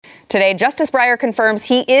Today, Justice Breyer confirms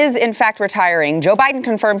he is, in fact, retiring. Joe Biden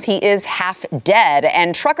confirms he is half dead.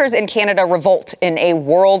 And truckers in Canada revolt in a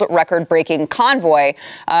world record-breaking convoy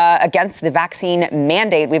against the vaccine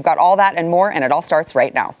mandate. We've got all that and more, and it all starts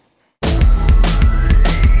right now.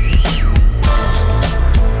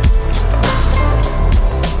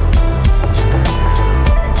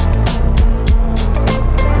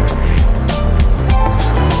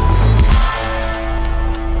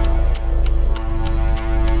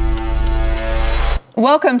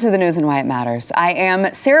 Welcome to the news and why it matters. I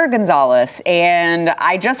am Sarah Gonzalez, and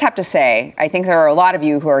I just have to say, I think there are a lot of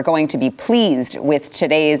you who are going to be pleased with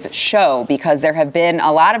today's show because there have been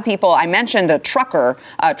a lot of people. I mentioned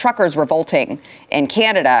truckers revolting in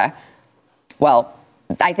Canada. Well,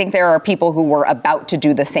 I think there are people who were about to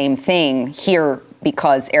do the same thing here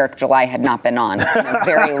because Eric July had not been on in a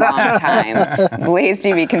very long time. Blaze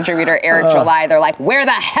TV contributor Eric July, they're like, where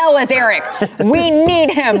the hell is Eric? We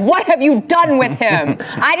need him. What have you done with him?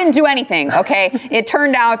 I didn't do anything, okay? It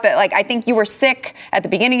turned out that, I think you were sick at the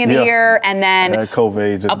beginning of the year, and then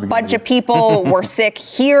a bunch of people were sick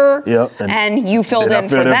here, and you filled in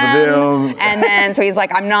for them. And then, so he's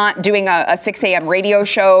like, I'm not doing a 6 a.m. radio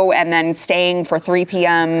show and then staying for 3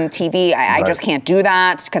 p.m. TV. I just can't do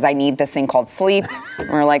that because I need this thing called sleep. And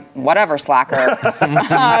we're like, whatever, slacker.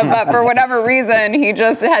 But for whatever reason, he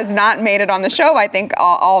just has not made it on the show, I think,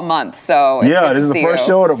 all month. So this is the first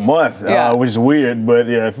show of the month, which is weird, but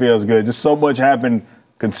it feels good. Just so much happened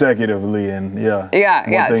consecutively, and one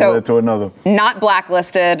thing led to another. Not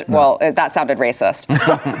blacklisted. No. Well, that sounded racist.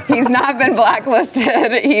 He's not been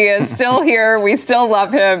blacklisted. He is still here. We still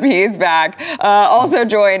love him. He's back. Also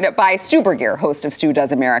joined by Stu Burguiere, host of Stu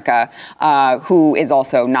Does America, who is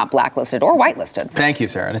also not blacklisted or whitelisted. Thank you,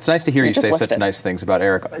 Sarah. And it's nice to hear you say such nice things about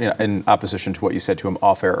Eric in opposition to what you said to him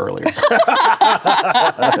off air earlier.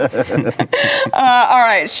 All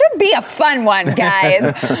right. Should be a fun one,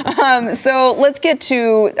 guys. So let's get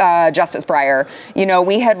to Justice Breyer.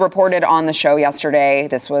 We had reported on the show yesterday,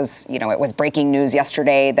 this was, it was breaking news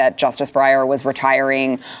yesterday that Justice Breyer was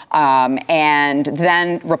retiring. And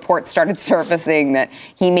then reports started surfacing that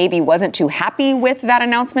he maybe wasn't too happy with that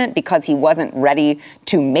announcement because he wasn't ready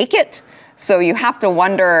to make it. So you have to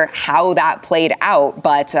wonder how that played out.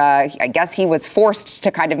 But I guess he was forced to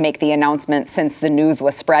kind of make the announcement since the news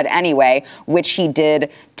was spread anyway, which he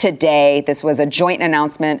did today. This was a joint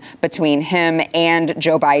announcement between him and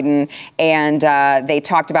Joe Biden, and they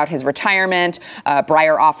talked about his retirement.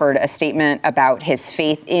 Breyer offered a statement about his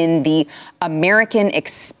faith in the American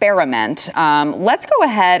experiment. Let's go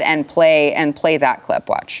ahead and play that clip.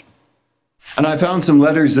 Watch. And I found some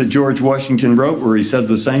letters that George Washington wrote where he said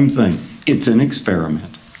the same thing. It's an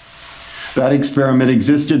experiment. That experiment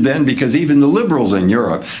existed then because even the liberals in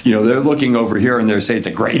Europe, they're looking over here and they're saying it's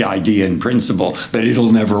a great idea in principle, but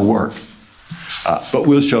it'll never work. But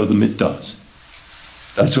we'll show them it does.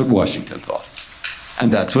 That's what Washington thought.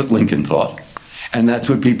 And that's what Lincoln thought. And that's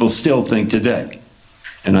what people still think today.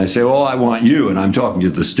 And I say, I want you, and I'm talking to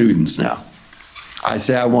the students now. I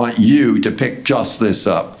say, I want you to pick just this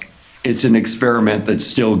up. It's an experiment that's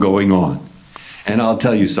still going on. And I'll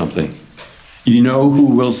tell you something. You know who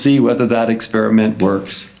will see whether that experiment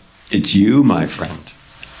works? It's you, my friend.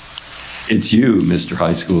 It's you, Mr.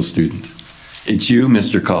 High School student. It's you,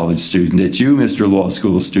 Mr. College student. It's you, Mr. Law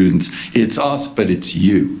School students. It's us, but it's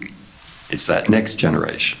you. It's that next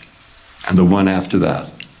generation. And the one after that.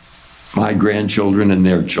 My grandchildren and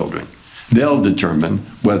their children. They'll determine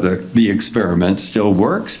whether the experiment still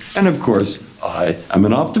works. And of course, I am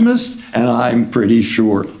an optimist, and I'm pretty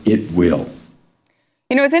sure it will.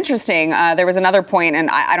 It's interesting. There was another point, and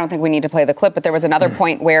I don't think we need to play the clip, but there was another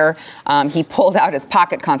point where he pulled out his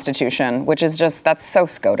pocket constitution, which is that's so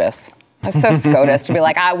SCOTUS. That's so SCOTUS to be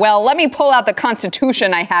like, let me pull out the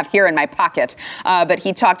Constitution I have here in my pocket. But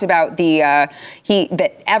he talked about that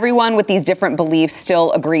everyone with these different beliefs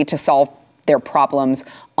still agree to solve their problems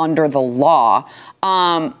under the law.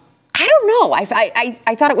 I don't know.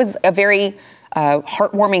 I thought it was a very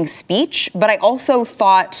heartwarming speech, but I also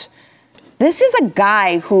thought this is a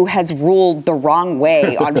guy who has ruled the wrong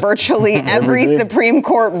way on virtually every Supreme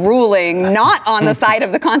Court ruling, not on the side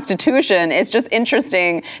of the Constitution. It's just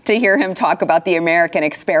interesting to hear him talk about the American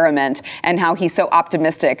experiment and how he's so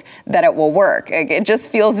optimistic that it will work. It just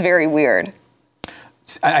feels very weird.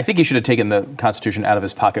 I think he should have taken the Constitution out of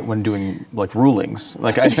his pocket when doing rulings.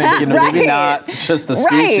 I think maybe not just the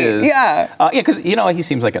speeches. Because he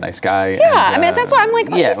seems like a nice guy. Yeah, and, that's why I'm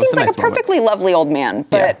like, he seems like a perfectly lovely old man,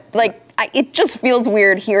 but it just feels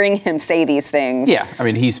weird hearing him say these things. Yeah, I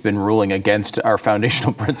mean, he's been ruling against our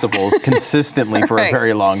foundational principles consistently for a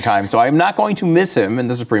very long time. So I'm not going to miss him in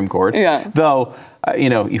the Supreme Court. Yeah. Though,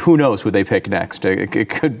 who knows who they pick next? It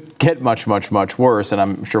could get much, much, much worse, and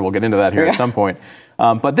I'm sure we'll get into that here at some point.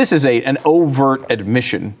 But this is an overt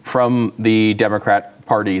admission from the Democrat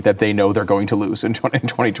Party that they know they're going to lose in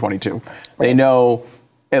 2022. Right. They know,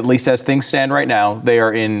 at least as things stand right now, they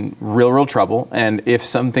are in real trouble. And if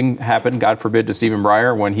something happened, God forbid, to Stephen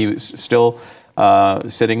Breyer when he was still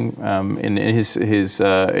sitting in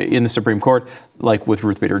the Supreme Court, like with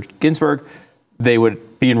Ruth Bader Ginsburg, they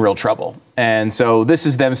would be in real trouble. And so this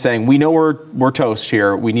is them saying, we know we're toast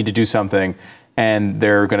here. We need to do something. And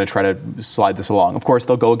they're going to try to slide this along. Of course,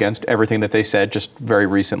 they'll go against everything that they said just very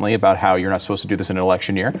recently about how you're not supposed to do this in an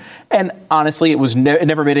election year. And honestly, it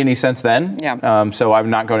never made any sense then. Yeah. So I'm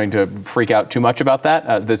not going to freak out too much about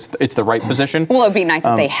that. It's the right position. Well, it would be nice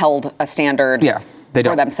if they held a standard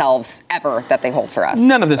for themselves ever that they hold for us.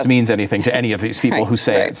 None of this means anything to any of these people who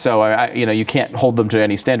say it. So, you can't hold them to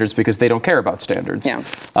any standards because they don't care about standards. Yeah.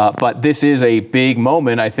 But this is a big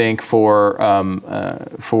moment, I think, for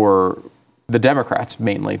the Democrats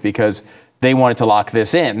mainly, because they wanted to lock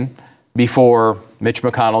this in before Mitch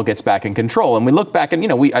McConnell gets back in control. And we look back and,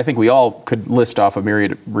 I think we all could list off a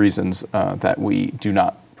myriad of reasons that we do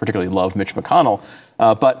not particularly love Mitch McConnell.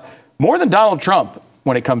 But more than Donald Trump,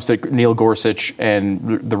 when it comes to Neil Gorsuch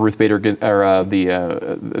and the Ruth Bader, or Amy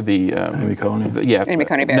Coney. Amy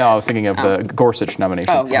Coney Barrett. No, I was thinking of the Gorsuch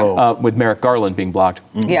nomination. Oh, yeah. With Merrick Garland being blocked.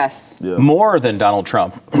 Mm-hmm. Yes. Yeah. More than Donald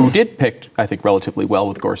Trump, who did pick, I think, relatively well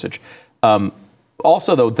with Gorsuch.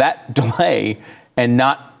 Also, though, that delay and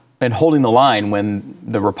holding the line when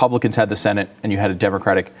the Republicans had the Senate and you had a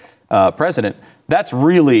Democratic president, that's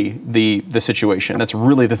really the situation. That's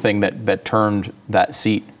really the thing that turned that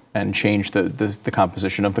seat and changed the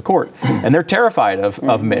composition of the court. And they're terrified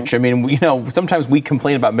of Mitch. I mean, sometimes we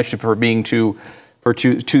complain about Mitch for being too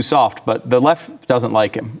soft, but the left doesn't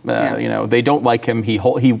like him. They don't like him.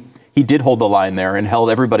 He did hold the line there and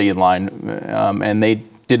held everybody in line, and they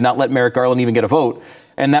did not let Merrick Garland even get a vote.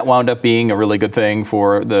 And that wound up being a really good thing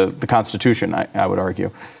for the Constitution, I would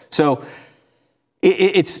argue. So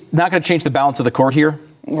it's not going to change the balance of the court here.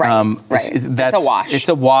 Right. It's a wash. It's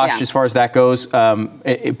a wash as far as that goes.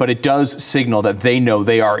 But it does signal that they know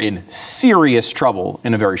they are in serious trouble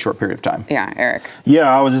in a very short period of time. Yeah, Eric.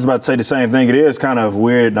 Yeah, I was just about to say the same thing. It is kind of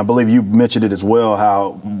weird, and I believe you mentioned it as well,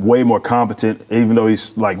 how way more competent, even though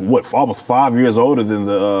he's almost 5 years older than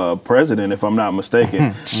the president, if I'm not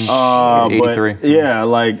mistaken. 83.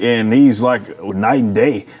 But, and he's night and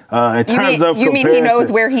day in terms of You mean he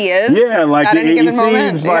knows where he is? Yeah, at any given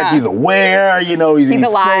moment? Seems like he's aware, he's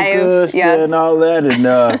alive, focused, yes. and all that.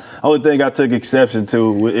 And only thing I took exception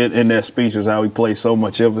to in that speech was how he placed so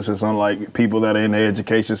much emphasis on people that are in the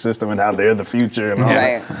education system and how they're the future and all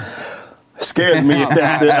that. Scares me if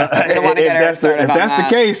that's the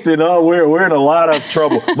case, then we're in a lot of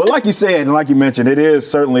trouble. But like you said, and like you mentioned, it is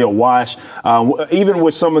certainly a wash. Even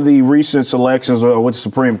with some of the recent selections with the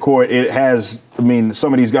Supreme Court, it has.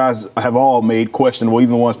 Some of these guys have all made questionable,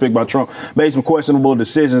 even the ones picked by Trump, made some questionable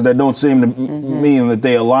decisions that don't seem to mean that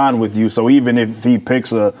they align with you. So even if he picks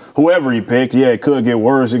whoever he picks, it could get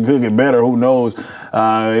worse, it could get better, who knows?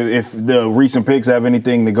 If the recent picks have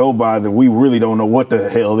anything to go by, then we really don't know what the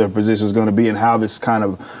hell their position is going to be and how this kind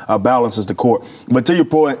of balances the court. But to your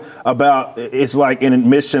point about it's like an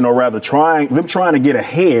admission, or rather trying to get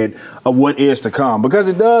ahead of what is to come, because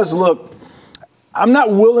it does look. I'm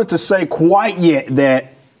not willing to say quite yet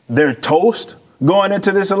that they're toast going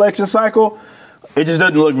into this election cycle. It just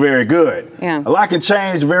doesn't look very good. Yeah. A lot can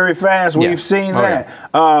change very fast. We've seen that.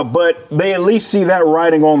 Yeah. But they at least see that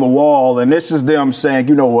writing on the wall. And this is them saying,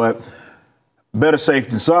 you know what, better safe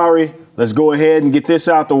than sorry. Let's go ahead and get this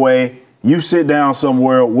out the way. You sit down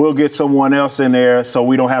somewhere. We'll get someone else in there so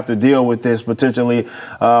we don't have to deal with this potentially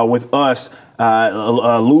with us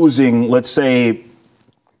losing, let's say,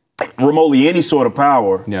 remotely any sort of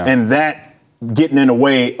power, and that getting in the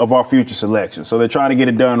way of our future selection. So they're trying to get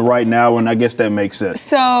it done right now, and I guess that makes sense.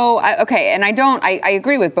 So, and I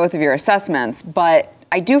agree with both of your assessments, but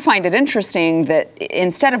I do find it interesting that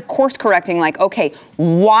instead of course correcting,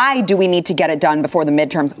 why do we need to get it done before the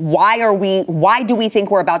midterms? Why do we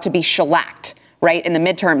think we're about to be shellacked? Right, in the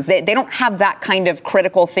midterms, they don't have that kind of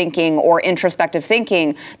critical thinking or introspective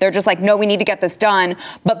thinking. They're just like, no, we need to get this done.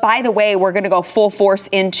 But by the way, we're going to go full force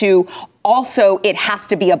into also it has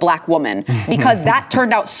to be a black woman, because that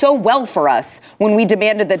turned out so well for us when we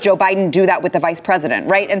demanded that Joe Biden do that with the vice president.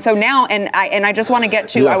 Right. And so now, and I just want to get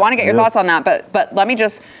to I want to get your thoughts on that. But let me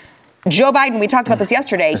just Joe Biden, we talked about this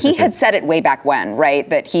yesterday, he had said it way back when, right?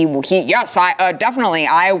 That yes,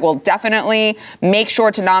 I will definitely make sure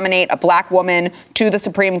to nominate a black woman to the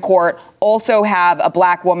Supreme Court, also have a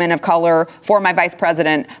black woman of color for my vice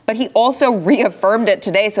president. But he also reaffirmed it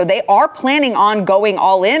today. So they are planning on going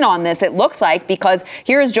all in on this, it looks like, because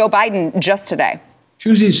here is Joe Biden just today.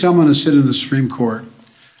 Choosing someone to sit in the Supreme Court,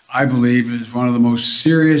 I believe, is one of the most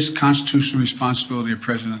serious constitutional responsibility a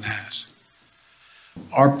president has.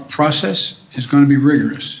 Our process is going to be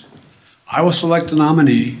rigorous. I will select a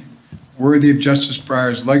nominee worthy of Justice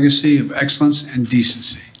Breyer's legacy of excellence and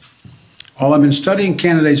decency. While I've been studying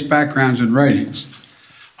candidates' backgrounds and writings,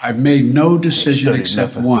 I've made no decision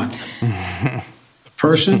except one. The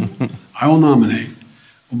person I will nominate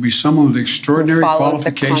will be someone with extraordinary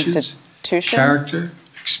qualifications, character,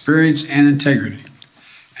 experience, and integrity.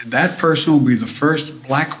 And that person will be the first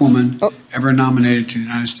black woman ever nominated to the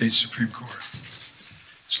United States Supreme Court.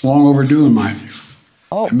 It's long overdue in my view.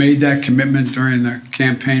 I made that commitment during the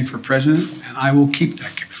campaign for president, and I will keep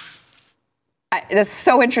that commitment. That's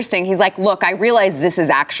so interesting. He's like, look, I realize this is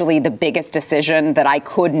actually the biggest decision that I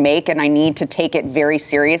could make, and I need to take it very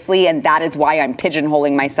seriously. And that is why I'm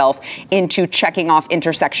pigeonholing myself into checking off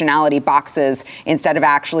intersectionality boxes instead of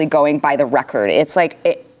actually going by the record. It's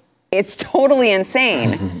like, it's totally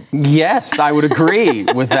insane. Yes, I would agree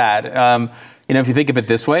with that. If you think of it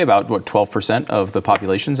this way, about 12% of the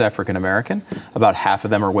population is African American. About half of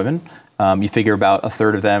them are women. You figure about a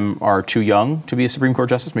third of them are too young to be a Supreme Court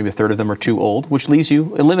justice. Maybe a third of them are too old, which leaves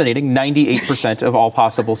you eliminating 98% of all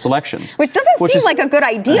possible selections. Which doesn't seem like a good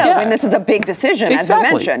idea when this is a big decision, as I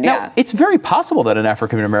mentioned. Now, it's very possible that an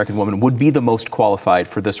African American woman would be the most qualified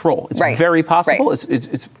for this role. It's very possible.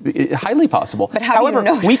 It's highly possible. But however,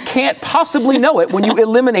 we can't possibly know it when you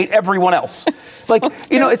eliminate everyone else.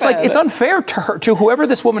 It's unfair to whoever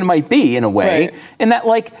this woman might be in a way, in that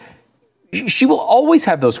she will always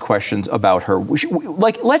have those questions about her.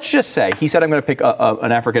 Let's just say he said, I'm going to pick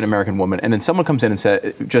an African-American woman, and then someone comes in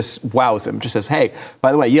and just wows him, just says, hey,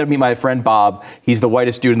 by the way, you got to meet my friend Bob. He's the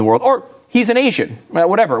whitest dude in the world. Or he's an Asian,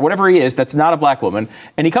 whatever he is, that's not a black woman.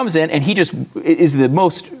 And he comes in and he just is the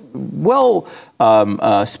most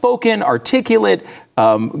spoken, articulate,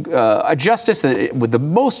 a justice with the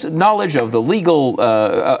most knowledge of the legal,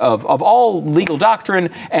 of all legal doctrine,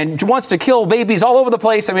 and wants to kill babies all over the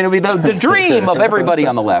place. I mean, it'll be the dream of everybody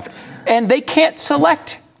on the left. And they can't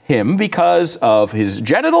select him because of his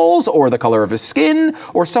genitals or the color of his skin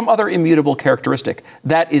or some other immutable characteristic.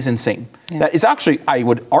 That is insane. Yeah. That is actually, I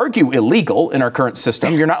would argue, illegal in our current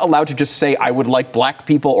system. You're not allowed to just say, I would like black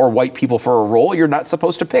people or white people for a role. You're not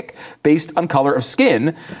supposed to pick based on color of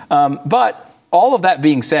skin. But all of that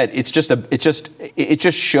being said, it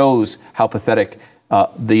just shows how pathetic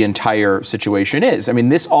the entire situation is. I mean,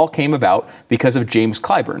 this all came about because of James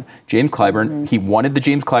Clyburn. James Clyburn, he wanted the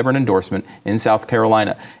James Clyburn endorsement in South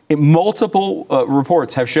Carolina. Multiple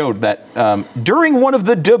reports have showed that during one of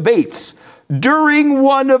the debates, James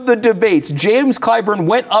Clyburn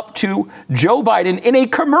went up to Joe Biden in a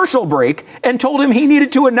commercial break and told him he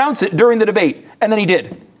needed to announce it during the debate. And then he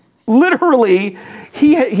did. Literally,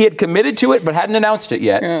 he had committed to it but hadn't announced it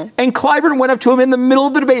yet. Yeah. And Clyburn went up to him in the middle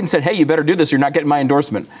of the debate and said, hey, you better do this. You're not getting my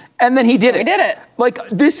endorsement. And then he did it. He did it.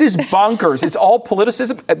 This is bonkers. It's all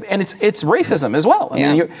politicism, and it's racism as well. I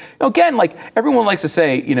mean, again, everyone likes to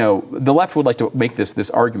say, the left would like to make this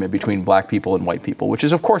argument between black people and white people, which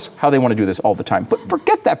is, of course, how they want to do this all the time. But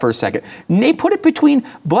forget that for a second. They put it between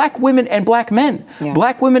black women and black men,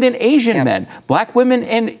 black women and Asian men, black women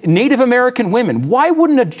and Native American women. Why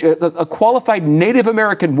wouldn't a qualified Native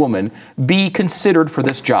American woman be considered for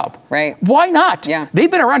this job? Right. Why not? Yeah.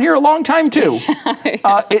 They've been around here a long time, too.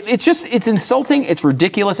 It's insulting, it's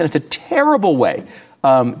ridiculous, and it's a terrible way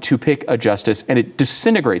to pick a justice, and it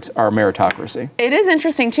disintegrates our meritocracy. It is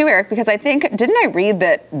interesting, too, Eric, because didn't I read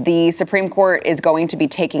that the Supreme Court is going to be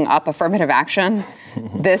taking up affirmative action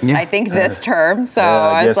this term? So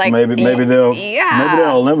I was like, maybe they'll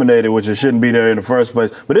eliminate it, which it shouldn't be there in the first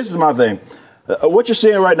place. But this is my thing. What you're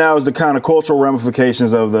seeing right now is the kind of cultural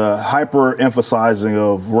ramifications of the hyper-emphasizing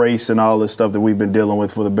of race and all this stuff that we've been dealing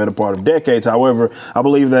with for the better part of decades. However, I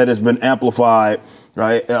believe that it's been amplified,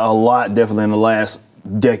 right, a lot, definitely in the last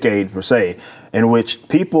decade per se. in which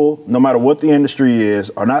people, no matter what the industry is,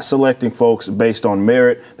 are not selecting folks based on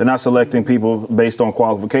merit. They're not selecting people based on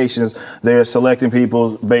qualifications. They're selecting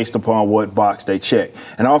people based upon what box they check.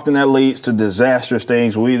 And often that leads to disastrous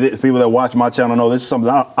things. People that watch my channel know this is something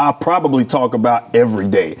I probably talk about every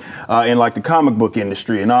day in like the comic book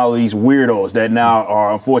industry and all of these weirdos that now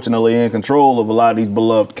are unfortunately in control of a lot of these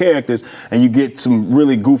beloved characters. And you get some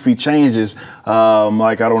really goofy changes,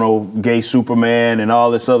 like, I don't know, gay Superman and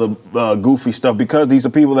all this other goofy stuff, because these are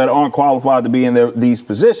people that aren't qualified to be in these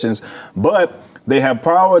positions, but they have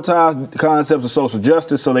prioritized concepts of social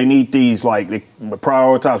justice, so they need these, like, they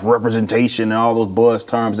prioritize representation and all those buzz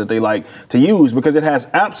terms that they like to use, because it has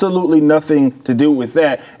absolutely nothing to do with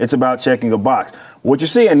that. It's about checking a box. What you're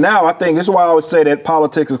seeing now, I think, this is why I always say that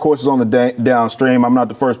politics, of course, is on the downstream. I'm not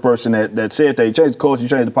the first person that said that. You change the culture, you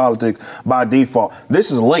change the politics by default.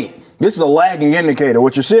 This is late. This is a lagging indicator.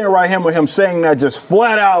 What you're seeing right here with him saying that just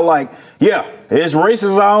flat out, like, yeah, it's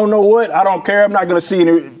racist. I don't know what. I don't care. I'm not going to see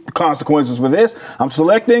any consequences for this. I'm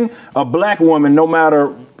selecting a black woman, no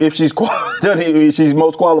matter if she's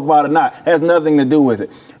most qualified or not. It has nothing to do with it.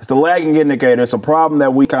 It's the lagging indicator. It's a problem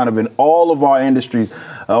that we kind of in all of our industries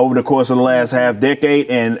over the course of the last half decade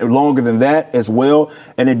and longer than that as well.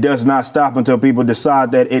 And it does not stop until people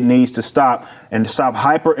decide that it needs to stop, and stop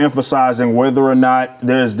hyper emphasizing whether or not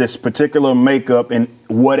there's this particular makeup in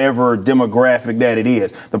whatever demographic that it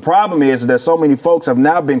is. The problem is that so many folks have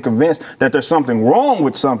now been convinced that there's something wrong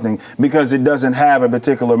with something because it doesn't have a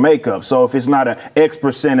particular makeup. So if it's not an X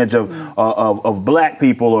percentage of black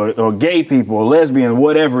people or gay people or lesbians,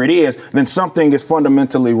 whatever it is, then something is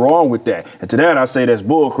fundamentally wrong with that. And to that, I say that's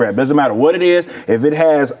bullcrap. Doesn't matter what it is. If it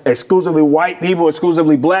has exclusively white people,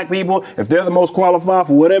 exclusively black people, if they're the most qualified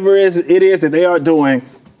for whatever it is that they are doing,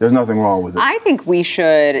 there's nothing wrong with it. I think we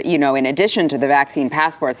should, in addition to the vaccine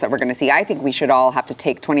passports that we're going to see, I think we should all have to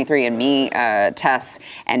take 23andMe tests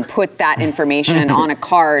and put that information on a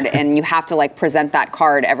card, and you have to present that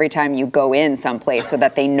card every time you go in someplace so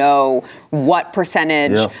that they know what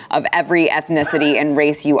percentage of every ethnicity and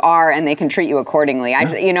race you are, and they can treat you accordingly.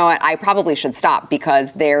 You know what? I probably should stop,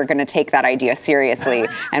 because they're going to take that idea seriously,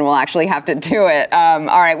 and we'll actually have to do it. All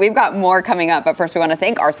right, we've got more coming up, but first we want to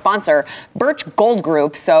thank our sponsor, Birch Gold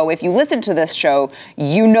Group. So if you listen to this show,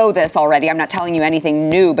 you know this already. I'm not telling you anything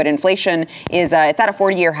new, but inflation is it's at a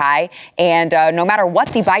 40-year high, and no matter what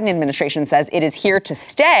the Biden administration says, it is here to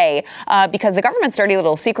stay, because the government's dirty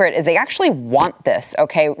little secret is they actually want this.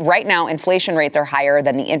 Okay, right now inflation rates are higher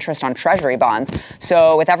than the interest on Treasury bonds.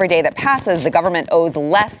 So with every day that passes, the government owes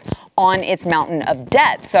less on its mountain of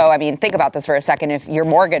debt. So, I mean, think about this for a second. If your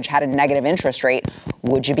mortgage had a negative interest rate,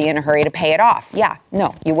 would you be in a hurry to pay it off? Yeah,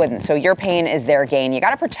 no, you wouldn't. So your pain is their gain. You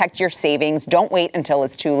got to protect your savings. Don't wait until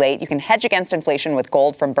it's too late. You can hedge against inflation with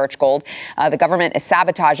gold from Birch Gold. The government is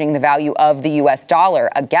sabotaging the value of the U.S. dollar.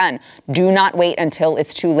 Again, do not wait until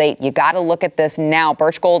it's too late. You got to look at this now.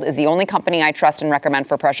 Birch Gold is the only company I trust and recommend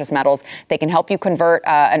for precious metals. They can help you convert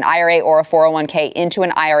an IRA or a 401k into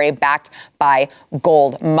an IRA backed by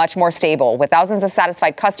gold. Much more stable. With thousands of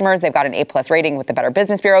satisfied customers, they've got an A+ rating with the Better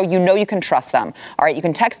Business Bureau. You know you can trust them. All right, you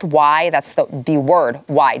can text Y, that's the word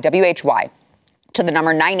Y, WHY, to the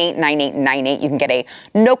number 989898. You can get a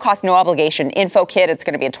no-cost, no-obligation info kit. It's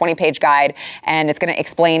going to be a 20-page guide, and it's going to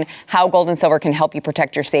explain how gold and silver can help you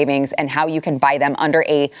protect your savings and how you can buy them under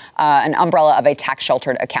an umbrella of a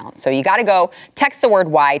tax-sheltered account. So you got to go text the word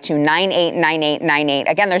Y to 989898.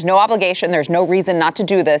 Again, there's no obligation. There's no reason not to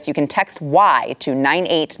do this. You can text Y to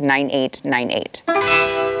 989898.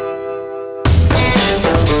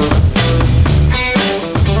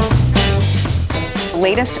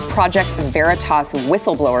 Latest Project Veritas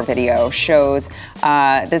whistleblower video shows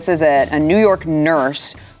this is a New York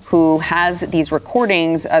nurse who has these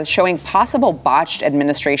recordings showing possible botched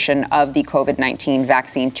administration of the COVID-19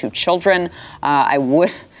 vaccine to children. I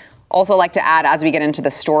would also like to add, as we get into the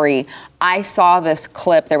story, I saw this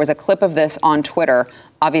clip. There was a clip of this on Twitter.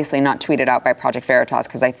 Obviously not tweeted out by Project Veritas,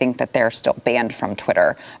 because I think that they're still banned from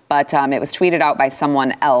Twitter. But it was tweeted out by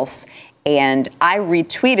someone else. And I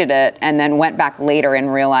retweeted it and then went back later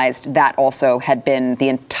and realized that also had been, the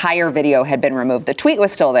entire video had been removed. The tweet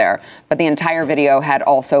was still there, but the entire video had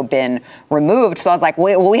also been removed. So I was like,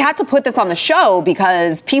 well, we have to put this on the show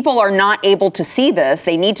because people are not able to see this.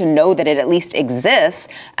 They need to know that it at least exists,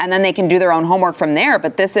 and then they can do their own homework from there.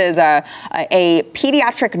 But this is a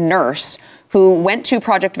pediatric nurse who went to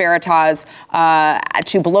Project Veritas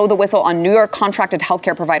to blow the whistle on New York contracted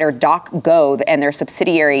healthcare provider DocGo and their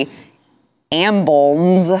subsidiary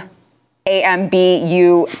Ambulnz,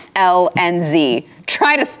 AMBULNZ,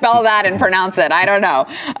 try to spell that and pronounce it. I don't know.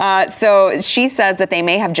 So she says that they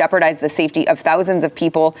may have jeopardized the safety of thousands of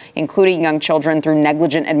people, including young children, through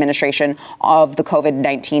negligent administration of the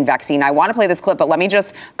COVID-19 vaccine. I want to play this clip, but let me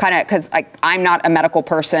just kind of, because I'm not a medical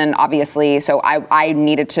person, obviously, so I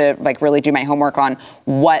needed to really do my homework on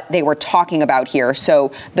what they were talking about here.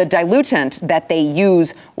 So the diluent that they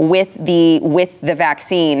use with the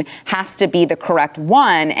vaccine has to be the correct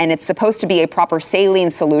one, and it's supposed to be a proper saline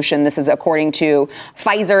solution. This is according to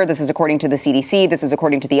Pfizer, this is according to the CDC, this is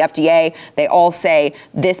according to the FDA. They all say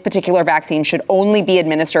this particular vaccine should only be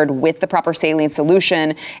administered with the proper saline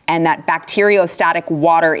solution, and that bacteriostatic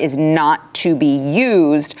water is not to be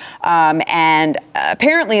used. And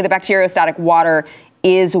apparently the bacteriostatic water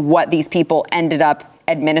is what these people ended up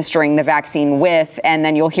administering the vaccine with, and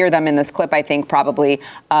then you'll hear them in this clip, I think, probably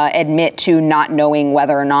admit to not knowing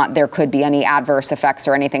whether or not there could be any adverse effects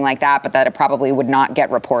or anything like that, but that it probably would not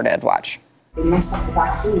get reported. Watch. They messed up the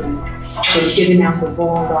vaccine. They're giving out the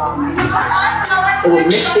wrong, they were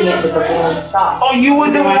mixing it with the wrong stuff. Oh, you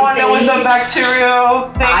were the one that was the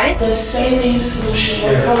bacterial thing? The saline solution,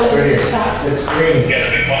 what color is the top? It's green.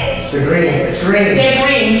 The green, it's green. They're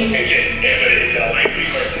green.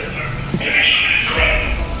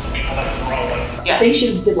 Yeah. They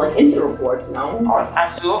should have did incident reports, no? Oh,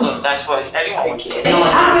 absolutely. That's what anyone would do.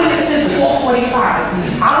 I've been here since 4:45.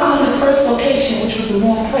 I was on the first location, which was the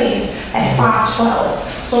wrong place, at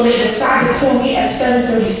 5:12. So they decided to call me at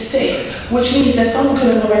 7:36, which means that someone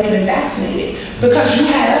could have already been vaccinated because you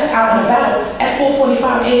had us out and about at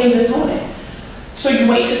 4:45 a.m. this morning. So you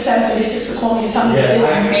wait till 7:36 to call me and tell me that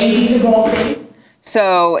this may be the wrong place.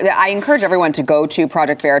 So I encourage everyone to go to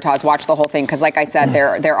Project Veritas, watch the whole thing, because like I said,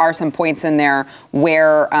 there are some points in there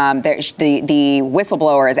where the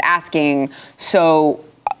whistleblower is asking, so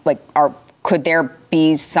could there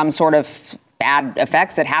be some sort of bad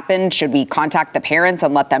effects that happen? Should we contact the parents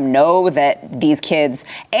and let them know that these kids,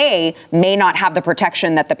 A, may not have the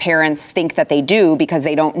protection that the parents think that they do because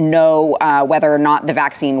they don't know whether or not the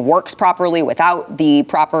vaccine works properly without the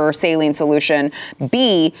proper saline solution?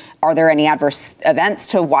 B, are there any adverse events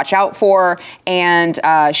to watch out for? And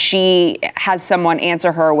she has someone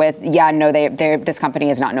answer her with, yeah, no, this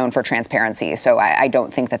company is not known for transparency, so I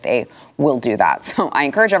don't think that they will do that. So I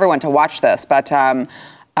encourage everyone to watch this, but kind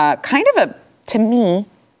of to me,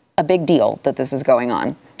 a big deal that this is going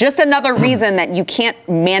on. Just another reason that you can't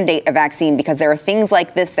mandate a vaccine, because there are things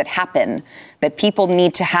like this that happen that people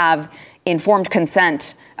need to have informed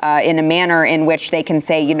consent in a manner in which they can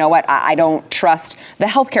say, you know what, I don't trust the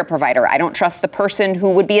healthcare provider. I don't trust the person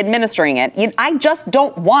who would be administering it. I just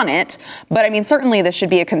don't want it. But I mean, certainly this should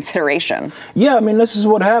be a consideration. Yeah, I mean, this is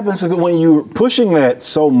what happens when you're pushing that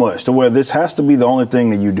so much to where this has to be the only thing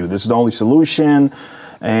that you do. This is the only solution.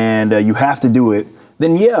 And you have to do it,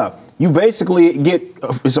 then yeah, you basically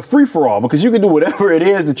it's a free-for-all, because you can do whatever it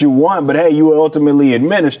is that you want, but hey, you ultimately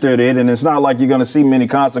administered it, and it's not like you're going to see many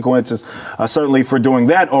consequences, certainly for doing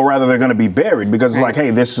that, or rather they're going to be buried, because it's like,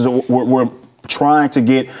 hey, we're trying to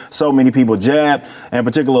get so many people jabbed, and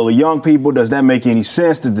particularly young people. Does that make any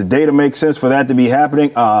sense? Does the data make sense for that to be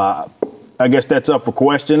happening? I guess that's up for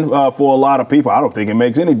question for a lot of people. I don't think it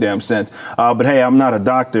makes any damn sense. But hey, I'm not a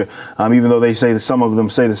doctor. Even though they say that some of them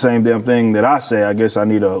say the same damn thing that I say, I guess I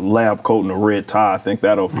need a lab coat and a red tie. I think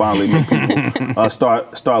that'll finally make people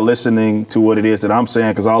start listening to what it is that I'm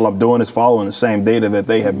saying, because all I'm doing is following the same data that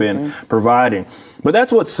they have been providing. But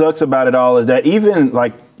that's what sucks about it all, is that even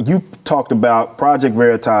like you talked about Project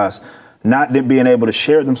Veritas not being able to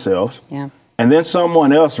share it themselves. Yeah. And then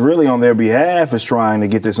someone else really on their behalf is trying to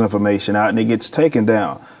get this information out, and it gets taken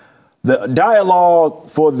down. The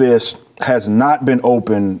dialogue for this has not been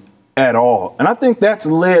open at all. And I think that's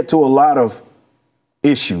led to a lot of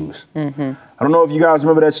issues. Mm-hmm. I don't know if you guys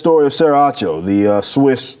remember that story of Sarah Acho, the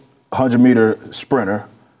Swiss 100-meter sprinter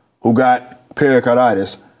who got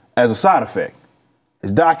pericarditis as a side effect.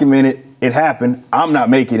 It's documented. It happened. I'm not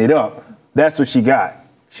making it up. That's what she got.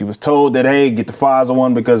 She was told that, hey, get the Pfizer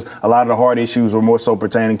one, because a lot of the heart issues were more so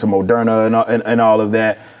pertaining to Moderna and all of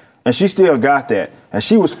that. And she still got that. And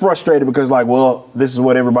she was frustrated because, well, this is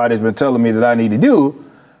what everybody's been telling me that I need to do.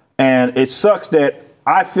 And it sucks that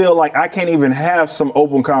I feel like I can't even have some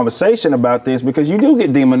open conversation about this, because you do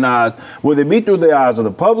get demonized, whether it be through the eyes of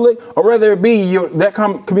the public or whether it be that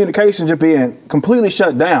communication just being completely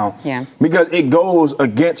shut down. Yeah. Because it goes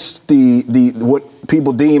against the what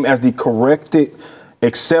people deem as the corrected,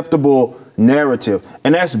 acceptable narrative.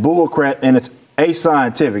 And that's bullcrap, and it's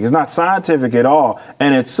ascientific. It's not scientific at all.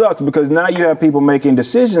 And it sucks, because now you have people making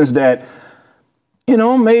decisions that,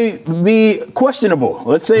 may be questionable.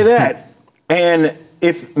 Let's say that. And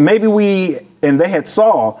if maybe they had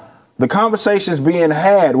saw the conversations being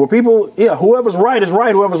had where people, whoever's right is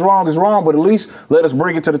right, whoever's wrong is wrong, but at least let us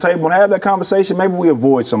bring it to the table and have that conversation. Maybe we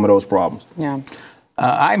avoid some of those problems. Yeah.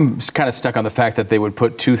 I'm kind of stuck on the fact that they would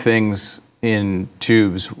put two things in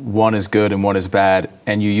tubes. One is good and one is bad,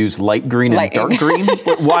 and you use light green and dark green.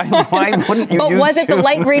 Why wouldn't you use But was it the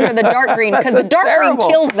light green or the dark green? Because the dark green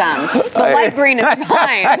kills them. The light green is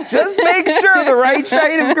fine. Just make sure the right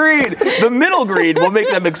shade of green. The middle green will make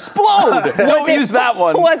them explode. Don't use that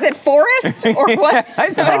one. Was it forest or what?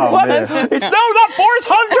 It's not forest.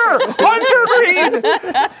 Hunter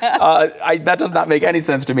green. That does not make any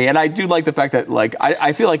sense to me. And I do like the fact that, like,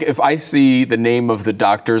 I feel like if I see the name of the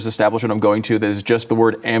doctor's establishment I'm going to that is just the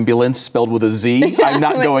word ambulance spelled with a Z, I'm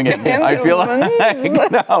not going in. I feel like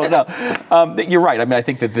no. You're right. I mean, I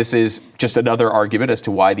think that this is just another argument as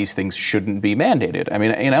to why these things shouldn't be mandated. I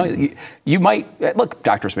mean, you might look.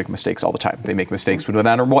 Doctors make mistakes all the time. They make mistakes no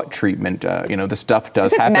matter what treatment. This stuff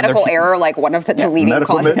does happen. Medical error, like one of the leading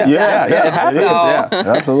causes of death. Yeah, it happens.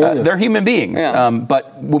 Yeah, absolutely. They're human beings. Yeah.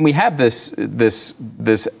 But when we have this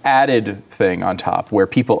added thing on top, where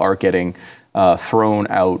people are getting thrown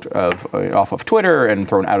out off of Twitter and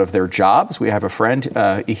thrown out of their jobs. We have a friend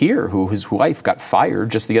here whose wife got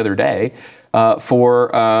fired just the other day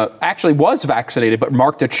for actually was vaccinated, but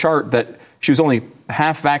marked a chart that she was only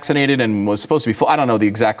half vaccinated and was supposed to be full. I don't know the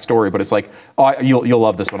exact story, but it's like, you'll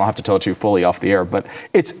love this one. I'll have to tell it to you fully off the air. But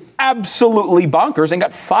it's absolutely bonkers, and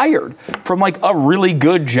got fired from like a really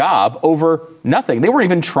good job over nothing. They weren't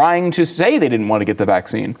even trying to say they didn't want to get the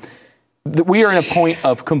vaccine. We are in a point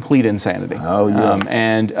of complete insanity. Oh,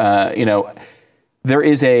 yeah. There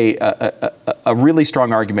is a really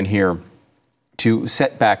strong argument here to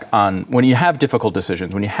set back on when you have difficult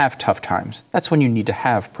decisions, when you have tough times. That's when you need to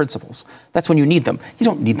have principles. That's when you need them. You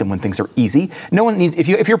don't need them when things are easy. No one needs.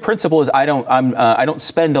 If your principle is I don't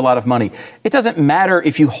spend a lot of money. It doesn't matter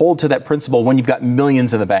if you hold to that principle when you've got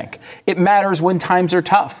millions in the bank. It matters when times are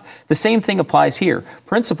tough. The same thing applies here.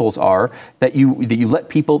 Principles are that you let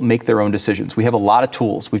people make their own decisions. We have a lot of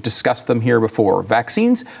tools. We've discussed them here before.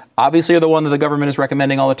 Vaccines obviously are the one that the government is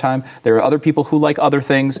recommending all the time. There are other people who like other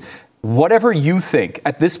things. Whatever you think,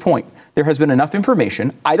 at this point, there has been enough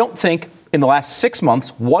information. I don't think in the last 6 months,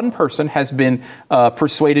 one person has been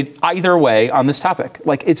persuaded either way on this topic.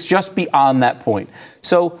 Like, it's just beyond that point.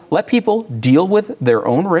 So let people deal with their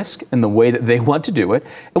own risk in the way that they want to do it.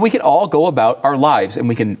 And we can all go about our lives, and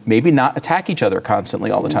we can maybe not attack each other constantly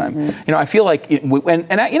all the time. Mm-hmm. I feel like,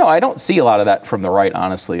 I don't see a lot of that from the right,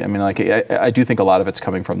 honestly. I mean, like, I do think a lot of it's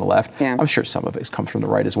coming from the left. Yeah. I'm sure some of it comes from the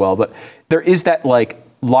right as well. But there is that, like,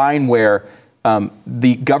 line where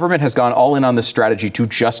the government has gone all in on this strategy to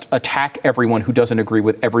just attack everyone who doesn't agree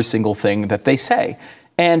with every single thing that they say.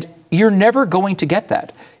 And you're never going to get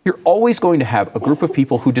that. You're always going to have a group of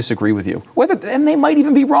people who disagree with you. And they might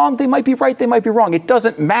even be wrong, they might be right, they might be wrong. It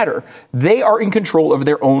doesn't matter. They are in control of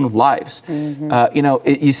their own lives. Mm-hmm.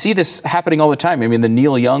 You see this happening all the time. I mean, the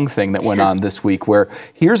Neil Young thing that went on this week, where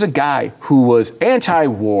here's a guy who was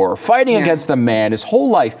anti-war, fighting against the man his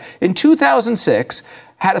whole life. In 2006,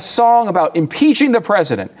 had a song about impeaching the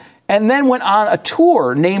president, and then went on a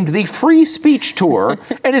tour named the Free Speech Tour,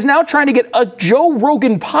 and is now trying to get a Joe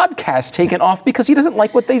Rogan podcast taken off because he doesn't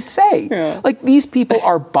like what they say. Yeah. Like, these people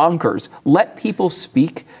are bonkers. Let people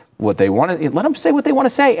speak what they want to, let them say what they want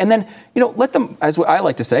to say. And then, let them, as I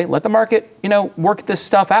like to say, let the market, work this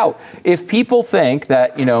stuff out. If people think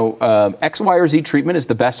that, X, Y, or Z treatment is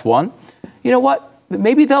the best one, you know what?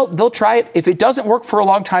 Maybe they'll try it. If it doesn't work for a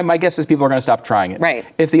long time, my guess is people are going to stop trying it. Right.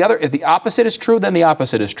 If the opposite is true, then the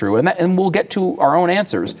opposite is true, and we'll get to our own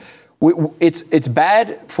answers. It's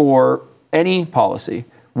bad for any policy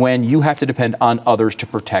when you have to depend on others to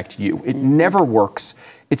protect you. It never works.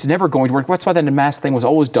 It's never going to work. That's why the mask thing was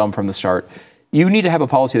always dumb from the start. You need to have a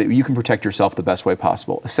policy that you can protect yourself the best way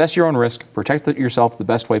possible. Assess your own risk, protect yourself the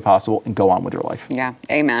best way possible, and go on with your life. Yeah,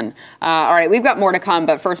 amen. All right, we've got more to come,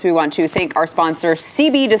 but first we want to thank our sponsor,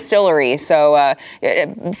 CB Distillery. So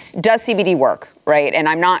does CBD work, right? And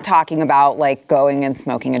I'm not talking about like going and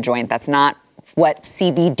smoking a joint. That's not what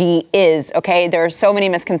CBD is, okay? There are so many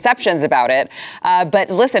misconceptions about it. But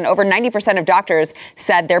listen, over 90% of doctors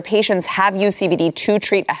said their patients have used CBD to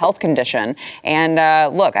treat a health condition. And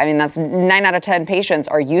look, I mean, that's 9 out of 10 patients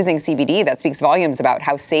are using CBD. That speaks volumes about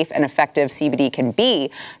how safe and effective CBD can be.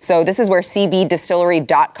 So this is where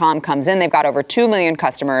cbdistillery.com comes in. They've got over 2 million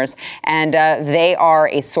customers, and they are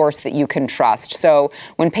a source that you can trust. So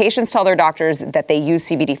when patients tell their doctors that they use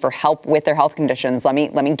CBD for help with their health conditions, let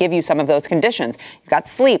me give you some of those conditions. You've got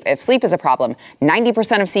sleep. If sleep is a problem, 90%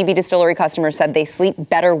 of CB Distillery customers said they sleep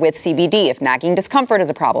better with CBD. If nagging discomfort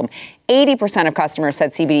is a problem, 80% of customers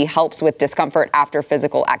said CBD helps with discomfort after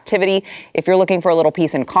physical activity. If you're looking for a little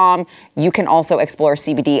peace and calm, you can also explore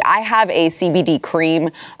CBD. I have a CBD cream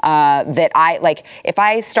that I like. If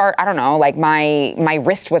I start, I don't know, like my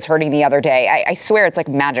wrist was hurting the other day. I swear it's like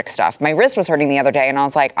magic stuff. My wrist was hurting the other day, and I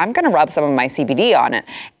was like, I'm going to rub some of my CBD on it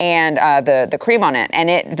and the cream on it. And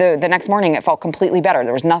the next morning it felt completely better.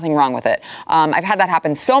 There was nothing wrong with it. I've had that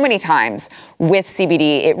happen so many times with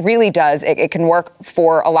CBD. It really does. It can work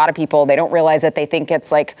for a lot of people. They don't realize it. They think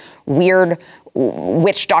it's like weird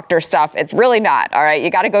witch doctor stuff. It's really not. All right. You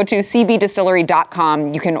got to go to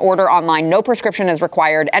cbdistillery.com. You can order online. No prescription is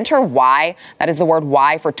required. Enter Y. That is the word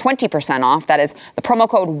Y for 20% off. That is the promo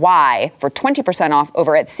code Y for 20% off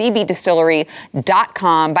over at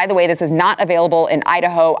cbdistillery.com. By the way, this is not available in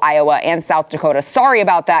Idaho, Iowa, and South Dakota. Sorry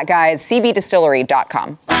about that, guys.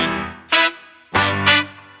 cbdistillery.com.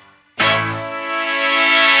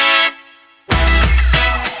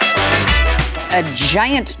 A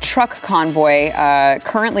giant truck convoy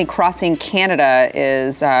currently crossing Canada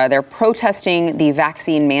is, they're protesting the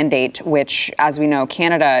vaccine mandate, which, as we know,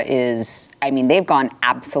 Canada is, they've gone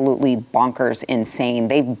absolutely bonkers insane.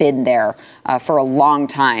 They've been there for a long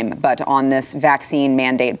time, but on this vaccine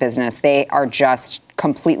mandate business, they are just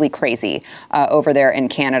completely crazy over there in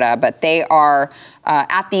Canada. But they are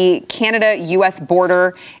at the Canada-U.S.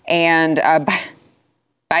 border, and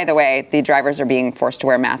by the way, the drivers are being forced to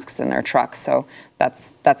wear masks in their trucks, so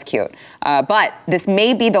that's cute. But this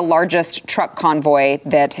may be the largest truck convoy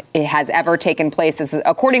that has ever taken place. This is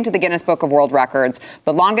according to the Guinness Book of World Records.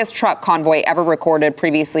 The longest truck convoy ever recorded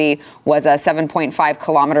previously was 7.5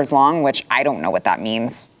 kilometers long, which I don't know what that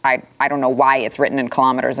means. I don't know why it's written in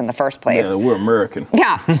kilometers in the first place. Yeah, we're American.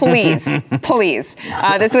 Yeah, please, please.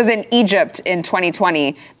 This was in Egypt in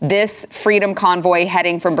 2020. This freedom convoy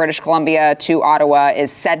heading from British Columbia to Ottawa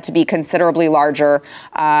is said to be considerably larger,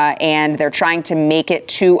 and they're trying to make it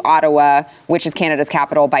to Ottawa, which is Canada's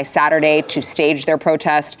capital, by Saturday to stage their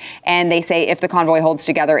protest. And they say if the convoy holds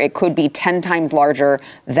together, it could be 10 times larger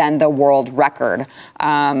than the world record.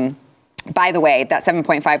 By the way, that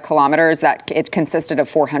 7.5 kilometers, that it consisted of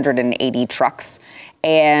 480 trucks.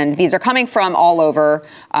 And these are coming from all over.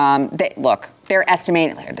 They're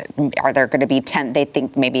estimating, are there going to be 10? They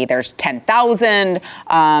think maybe there's 10,000.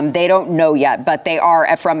 They don't know yet, but they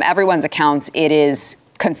are, from everyone's accounts, it is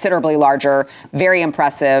considerably larger, very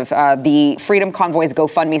impressive. The Freedom Convoy's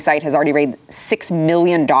GoFundMe site has already raised $6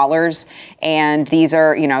 million. And these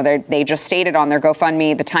are, they just stated on their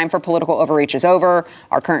GoFundMe, the time for political overreach is over.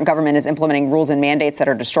 Our current government is implementing rules and mandates that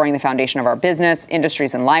are destroying the foundation of our business,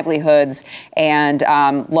 industries, and livelihoods. And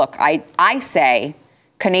look, I say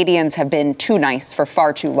Canadians have been too nice for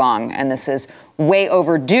far too long, and this is way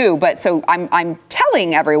overdue. But so I'm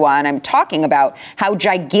telling everyone, I'm talking about how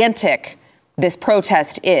gigantic this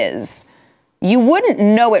protest is. You wouldn't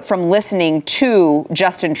know it from listening to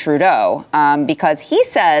Justin Trudeau, because he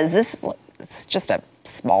says this is just a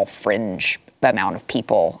small fringe amount of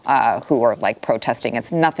people who are like protesting.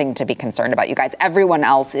 It's nothing to be concerned about, you guys. Everyone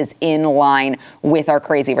else is in line with our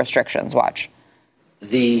crazy restrictions. Watch.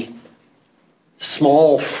 The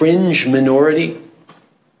small fringe minority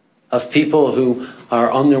of people who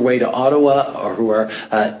are on their way to Ottawa or who are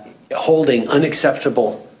holding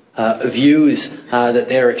unacceptable views that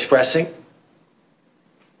they're expressing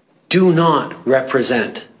do not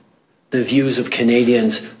represent the views of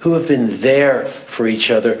Canadians who have been there for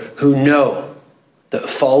each other, who know that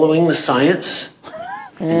following the science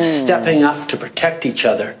and stepping up to protect each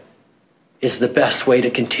other is the best way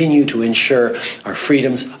to continue to ensure our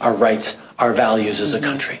freedoms, our rights, our values as a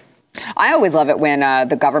country. I always love it when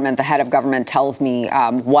the head of government tells me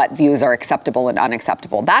what views are acceptable and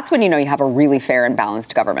unacceptable. That's when you know you have a really fair and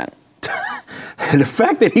balanced government. And the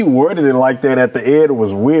fact that he worded it like that at the end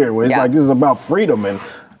was weird. Where it's like, this is about freedom, and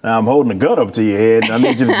I'm holding a gun up to your head. I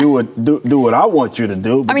need you to do what I want you to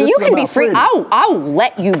do. I mean, you can be free. I'll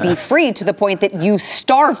let you be free to the point that you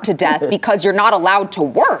starve to death because you're not allowed to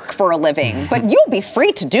work for a living. But you'll be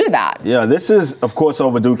free to do that. Yeah, this is, of course,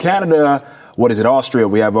 overdue. Canada, what is it, Austria?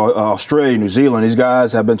 We have Australia, New Zealand. These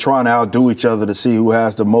guys have been trying to outdo each other to see who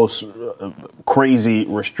has the most crazy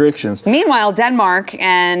restrictions. Meanwhile, Denmark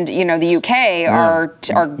and the UK are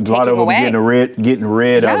taking away. A lot of them getting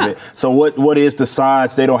rid of it. So what is the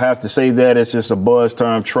science? They don't have to say that. It's just a buzz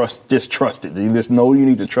term. Just trust it. You just know you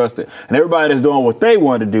need to trust it. And everybody that's doing what they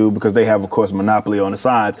want to do, because they have, of course, monopoly on the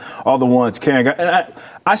science, are the ones carrying. And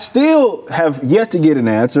I still have yet to get an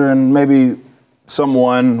answer, and maybe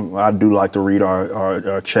someone, I do like to read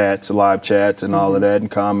our chats, live chats and all of that,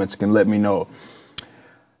 and comments can let me know.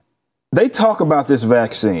 They talk about this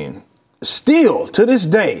vaccine, still, to this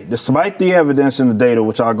day, despite the evidence and the data,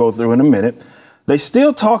 which I'll go through in a minute, they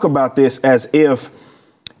still talk about this as if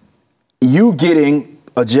you getting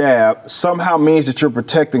a jab somehow means that you're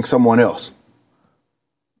protecting someone else.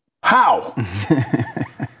 How?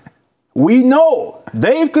 We know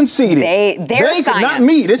they've conceded. Their science. Not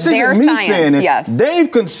me. This isn't me saying this. Yes.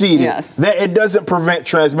 They've conceded that it doesn't prevent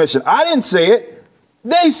transmission. I didn't say it.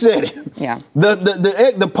 They said it. Yeah.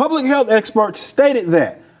 The public health experts stated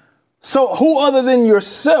that. So who other than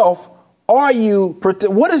yourself are you?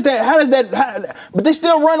 What is that? How does that? But they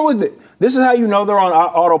still run with it. This is how you know they're on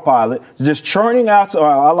autopilot, just churning out.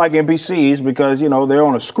 I like NBCs because they're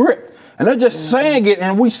on a script. And they're just saying it,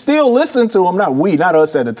 and we still listen to them. Not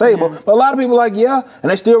us at the table, but a lot of people are like, yeah,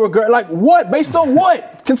 and they still regret. Like, what? Based on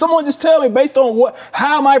what? Can someone just tell me based on what?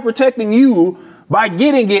 How am I protecting you by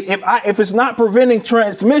getting it if it's not preventing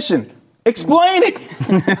transmission? Explain it.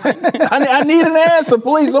 I need an answer,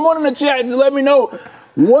 please. Someone in the chat, just let me know.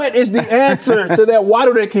 What is the answer to that? Why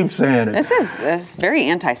do they keep saying it? This is very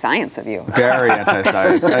anti-science of you. Very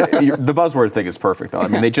anti-science. The buzzword thing is perfect, though. I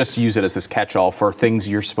mean, they just use it as this catch-all for things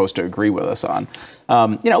you're supposed to agree with us on.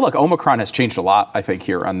 Look, Omicron has changed a lot, I think,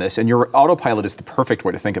 here on this, and your autopilot is the perfect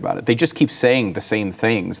way to think about it. They just keep saying the same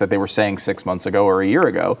things that they were saying 6 months ago or a year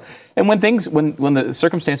ago. And when the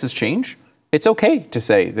circumstances change, it's okay to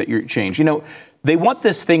say that you're changed. They want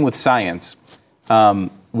this thing with science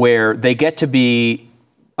where they get to be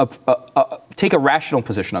take a rational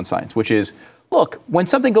position on science, which is, look, when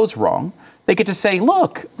something goes wrong, they get to say,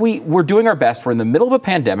 look, we're doing our best. We're in the middle of a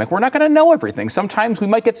pandemic. We're not going to know everything. Sometimes we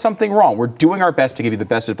might get something wrong. We're doing our best to give you the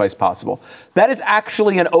best advice possible. That is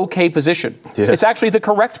actually an okay position. Yes. It's actually the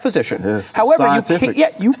correct position. Yes. However,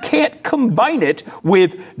 you can't combine it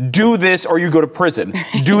with do this or you go to prison.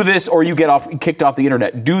 Do this or you get kicked off the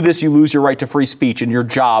internet. Do this, you lose your right to free speech and your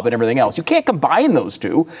job and everything else. You can't combine those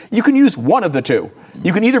two. You can use one of the two.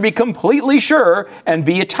 You can either be completely sure and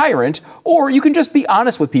be a tyrant, or you can just be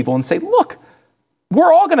honest with people and say, look,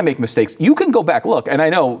 we're all going to make mistakes. You can go back, look, and I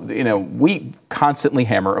know, we constantly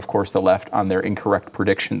hammer, of course, the left on their incorrect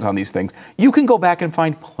predictions on these things. You can go back and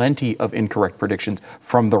find plenty of incorrect predictions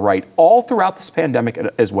from the right all throughout this pandemic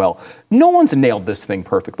as well. No one's nailed this thing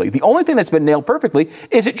perfectly. The only thing that's been nailed perfectly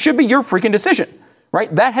is it should be your freaking decision,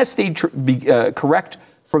 right? That has stayed correct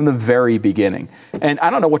from the very beginning. And I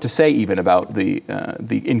don't know what to say even about the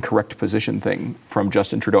incorrect position thing from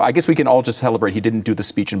Justin Trudeau. I guess we can all just celebrate he didn't do the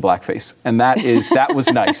speech in blackface. And that was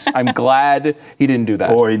nice. I'm glad he didn't do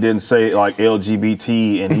that. Or he didn't say like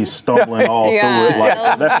LGBT and he's stumbling all through it.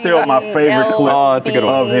 Like that's still my favorite clip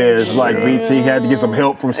of his. Like BT had to get some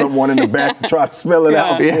help from someone in the back to try to spell it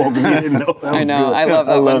out for him because he didn't know that was I know. good. I love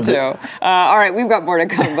that one too. All right, we've got more to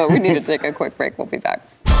come, but we need to take a quick break. We'll be back.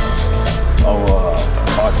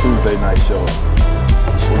 Our Tuesday night show. We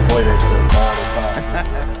play that clip all the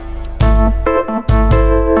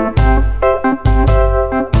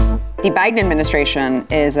time. The Biden administration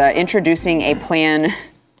is introducing a plan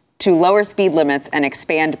to lower speed limits and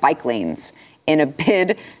expand bike lanes in a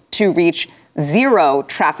bid to reach zero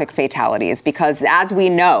traffic fatalities, because as we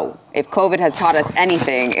know, if COVID has taught us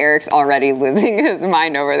anything, Eric's already losing his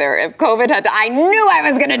mind over there. If COVID I knew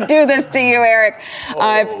I was going to do this to you, Eric.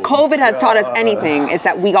 If COVID has taught us anything, is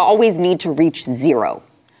that we always need to reach zero.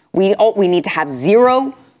 We need to have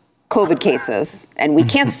zero COVID cases, and we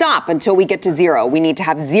can't stop until we get to zero. We need to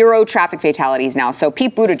have zero traffic fatalities now. So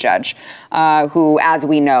Pete Buttigieg, who, as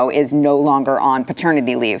we know, is no longer on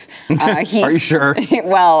paternity leave. Are you sure?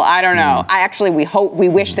 Well, I don't know. We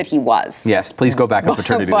wish that he was. Yes, please go back on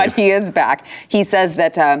paternity leave. But he is back. He says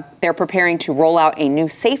that they're preparing to roll out a new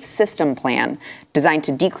safe system plan designed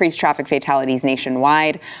to decrease traffic fatalities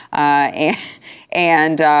nationwide. They're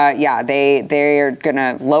going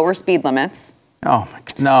to lower speed limits. Oh,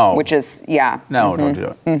 no. Which is, No, don't do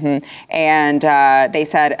it. Mm-hmm. And they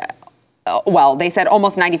said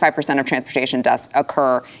almost 95% of transportation deaths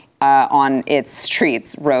occur on its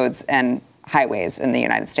streets, roads, and highways in the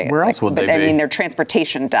United States. Where else would they be? I mean, they're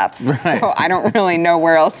transportation deaths. Right. So I don't really know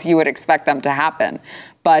where else you would expect them to happen.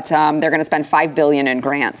 But they're going to spend $5 billion in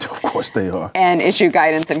grants. Of course they are. And issue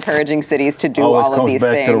guidance encouraging cities to do all of these things. Always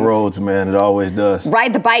comes back to the roads, man. It always does.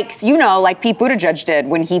 Ride the bikes, like Pete Buttigieg did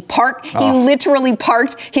when he parked. He literally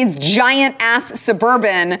parked his giant ass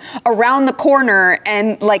Suburban around the corner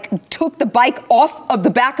and took the bike off of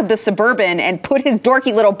the back of the Suburban and put his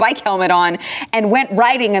dorky little bike helmet on and went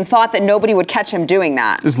riding and thought that nobody would catch him doing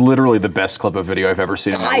that. This is literally the best clip of video I've ever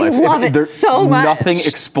seen in my life. I love it so much. Nothing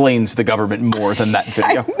explains the government more than that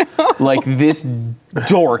video. Like this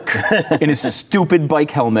dork in his stupid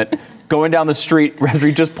bike helmet going down the street after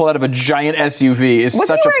he just pulled out of a giant SUV is was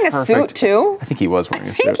such he wearing a suit too? I think he was wearing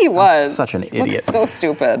a suit. I think he was. Such an idiot. Looks so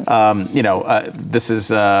stupid. This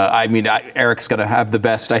is. Eric's going to have the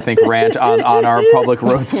best, I think, rant on our public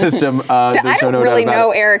road system. I don't really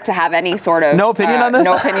know Eric to have any sort of no opinion on this.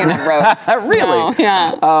 No opinion on roads. Really? No,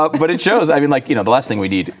 yeah. But it shows. I mean, the last thing we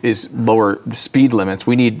need is lower speed limits.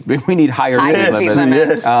 We need higher speed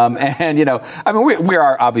limits. We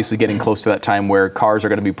are obviously getting close to that time where cars are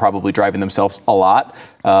going to be probably driving themselves a lot.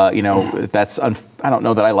 I don't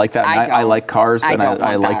know that I like that. I like cars and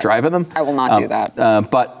I like driving them. I will not do that.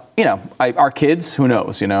 But our kids, who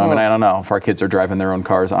knows? I don't know if our kids are driving their own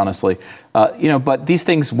cars, honestly. But these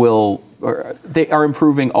things they are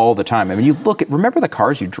improving all the time. I mean, remember the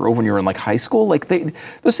cars you drove when you were in high school?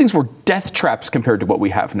 Those things were death traps compared to what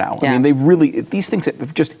we have now. Yeah. I mean, these things,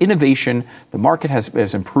 just innovation, the market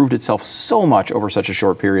has improved itself so much over such a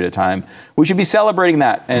short period of time. We should be celebrating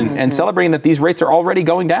that and celebrating that these rates are already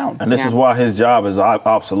going down. And this is why his job is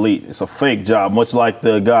obsolete. It's a fake job, much like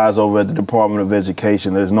the guys over at the Department of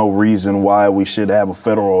Education. There's no reason why we should have a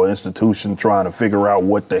federal institution trying to figure out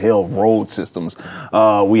what the hell road systems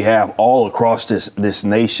we have all across this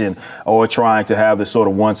nation, or trying to have this sort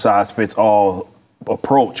of one-size-fits-all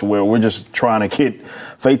approach where we're just trying to get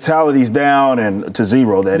fatalities down and to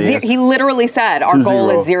zero. That is, he literally said our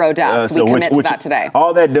goal is 0 deaths. We commit to that today.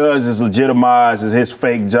 All that does is legitimizes his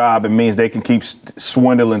fake job. It means they can keep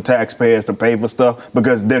swindling taxpayers to pay for stuff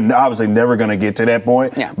because they're obviously never going to get to that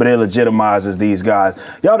point. Yeah. But it legitimizes these guys.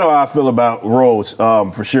 Y'all know how I feel about roads,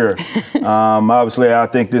 for sure. Obviously, I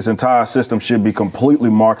think this entire system should be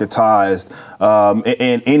completely marketized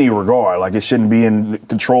in any regard. It shouldn't be in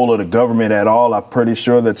control of the government at all. I'm pretty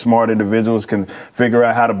sure that smart individuals can figure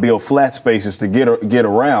out how to build flat spaces to get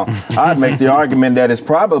around. I'd make the argument that it's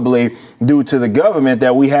probably due to the government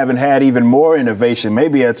that we haven't had even more innovation.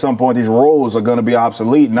 Maybe at some point these roads are going to be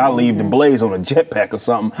obsolete and I'll leave the blaze on a jetpack or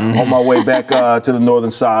something on my way back to the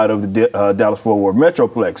northern side of the Dallas-Fort Worth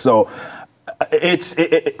Metroplex. So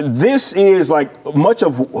this is much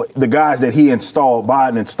of the guys that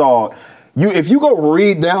Biden installed. If you go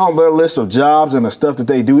read down their list of jobs and the stuff that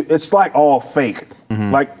they do, it's all fake.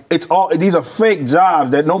 Mm-hmm. These are fake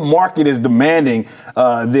jobs that no market is demanding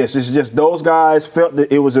this. It's just those guys felt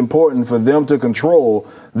that it was important for them to control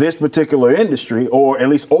this particular industry, or at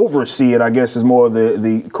least oversee it, I guess is more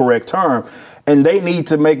the correct term. And they need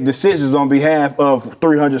to make decisions on behalf of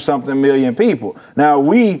 300-something million people. Now,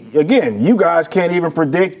 you guys can't even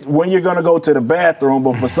predict when you're going to go to the bathroom,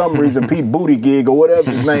 but for some reason, Pete Buttigieg or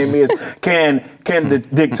whatever his name is can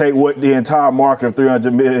dictate what the entire market of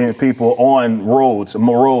 300 million people on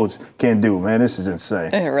roads can do. Man, this is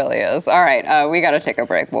insane. It really is. All right, we got to take a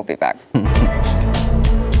break. We'll be back.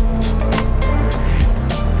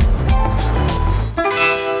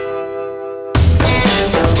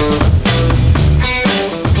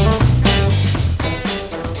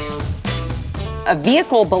 A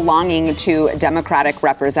vehicle belonging to Democratic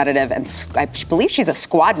Representative, and I believe she's a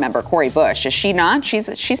squad member, Cori Bush. Is she not?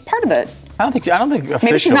 She's part of the. I don't think officially.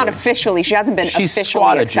 Maybe she's not officially. She hasn't been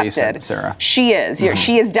officially accepted. Adjacent, Sarah. She is. Mm-hmm.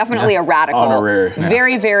 She is definitely a radical. Honorary.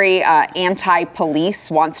 Very, very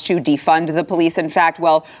anti-police. Wants to defund the police. In fact,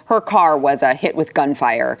 her car was hit with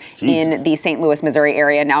gunfire in the St. Louis, Missouri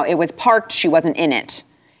area. Now it was parked. She wasn't in it.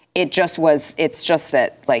 It just was. It's just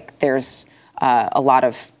that there's a lot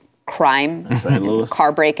of crime,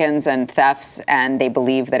 car break-ins and thefts, and they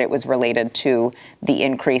believe that it was related to the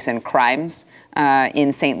increase in crimes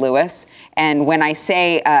in St. Louis. And when I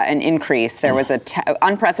say an increase, there was an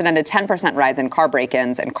unprecedented 10% rise in car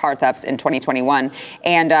break-ins and car thefts in 2021,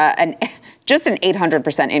 and just an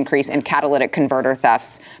 800% increase in catalytic converter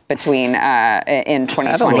thefts between in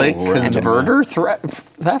 2020. Converter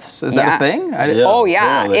thefts? Is that a thing?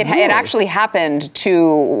 It actually happened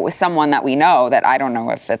to someone that we know that I don't know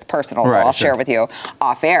if it's personal, so I'll share with you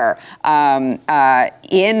off air,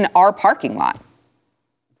 in our parking lot.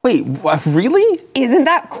 Wait, really? Isn't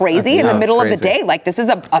that crazy? In the middle of the day? This is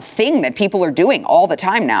a thing that people are doing all the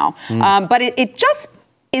time now. But it just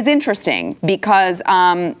is interesting because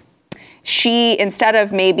she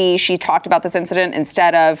talked about this incident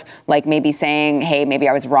instead of maybe saying, hey, maybe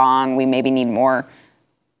I was wrong, we maybe need more.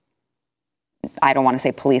 I don't want to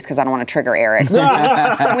say police because I don't want to trigger Eric.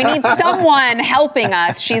 We need someone helping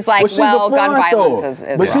us. She's like, gun violence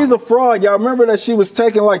is But wrong. she's a fraud. Y'all remember that she was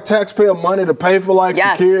taking taxpayer money to pay for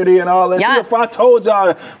security and all that stuff? I told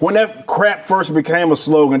y'all when that crap first became a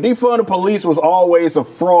slogan, defund the police was always a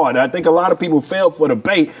fraud. I think a lot of people fell for the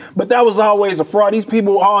bait, but that was always a fraud. These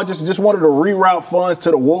people all just wanted to reroute funds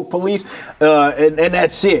to the woke police, and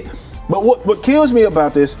that's it. But what kills me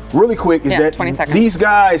about this, really quick, is that 20 seconds. these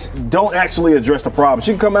guys don't actually address the problem.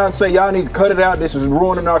 She can come out and say, y'all need to cut it out. This is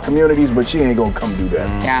ruining our communities, but she ain't going to come do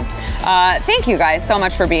that. Yeah. Thank you guys so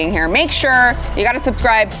much for being here. Make sure you got to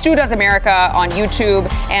subscribe. Stu Does America on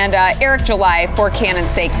YouTube. And Eric July, for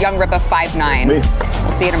Cannon's sake, Young Ripa 5'9". We'll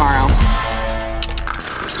see you tomorrow.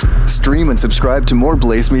 Stream and subscribe to more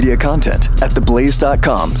Blaze Media content at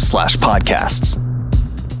theblaze.com/podcasts.